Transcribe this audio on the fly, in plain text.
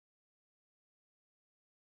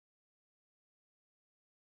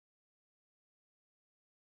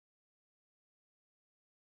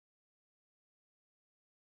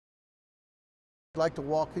I'd like to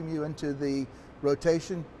welcome you into the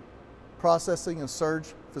rotation, processing, and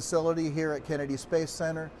surge facility here at Kennedy Space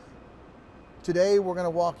Center. Today we're going to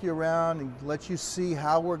walk you around and let you see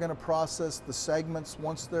how we're going to process the segments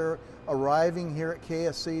once they're arriving here at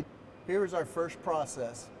KSC. Here is our first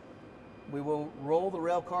process. We will roll the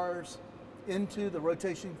rail cars into the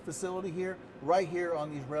rotation facility here, right here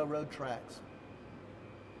on these railroad tracks.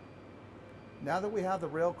 Now that we have the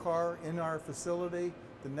rail car in our facility,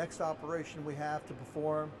 the next operation we have to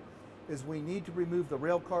perform is we need to remove the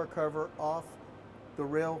rail car cover off the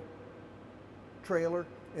rail trailer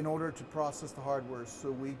in order to process the hardware.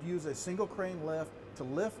 So we use a single crane lift to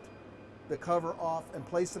lift the cover off and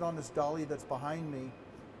place it on this dolly that's behind me.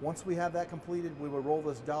 Once we have that completed, we will roll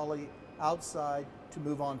this dolly outside to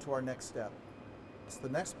move on to our next step. So the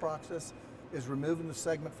next process is removing the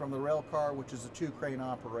segment from the rail car, which is a 2-crane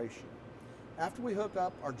operation. After we hook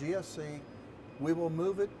up our GSC, we will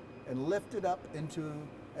move it and lift it up into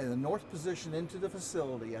the north position into the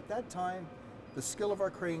facility. At that time, the skill of our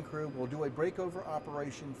crane crew will do a breakover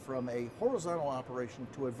operation from a horizontal operation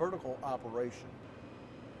to a vertical operation.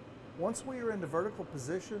 Once we are in the vertical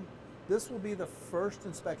position, this will be the first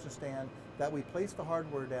inspection stand that we place the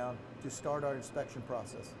hardware down to start our inspection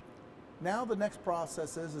process. Now the next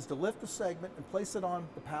process is to lift the segment and place it on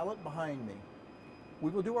the pallet behind me. We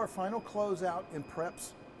will do our final closeout and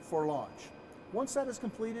preps for launch. Once that is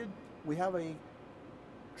completed, we have a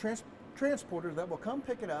transporter that will come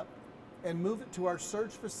pick it up and move it to our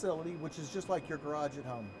surge facility, which is just like your garage at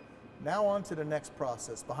home. Now on to the next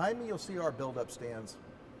process. Behind me, you'll see our build-up stands.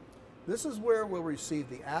 This is where we'll receive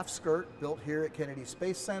the aft skirt built here at Kennedy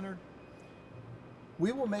Space Center.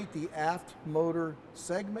 We will make the aft motor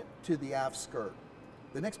segment to the aft skirt.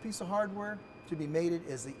 The next piece of hardware to be mated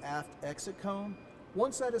is the aft exit cone.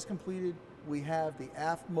 Once that is completed, we have the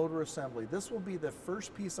aft motor assembly. This will be the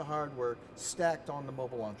first piece of hardware stacked on the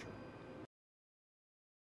mobile launcher.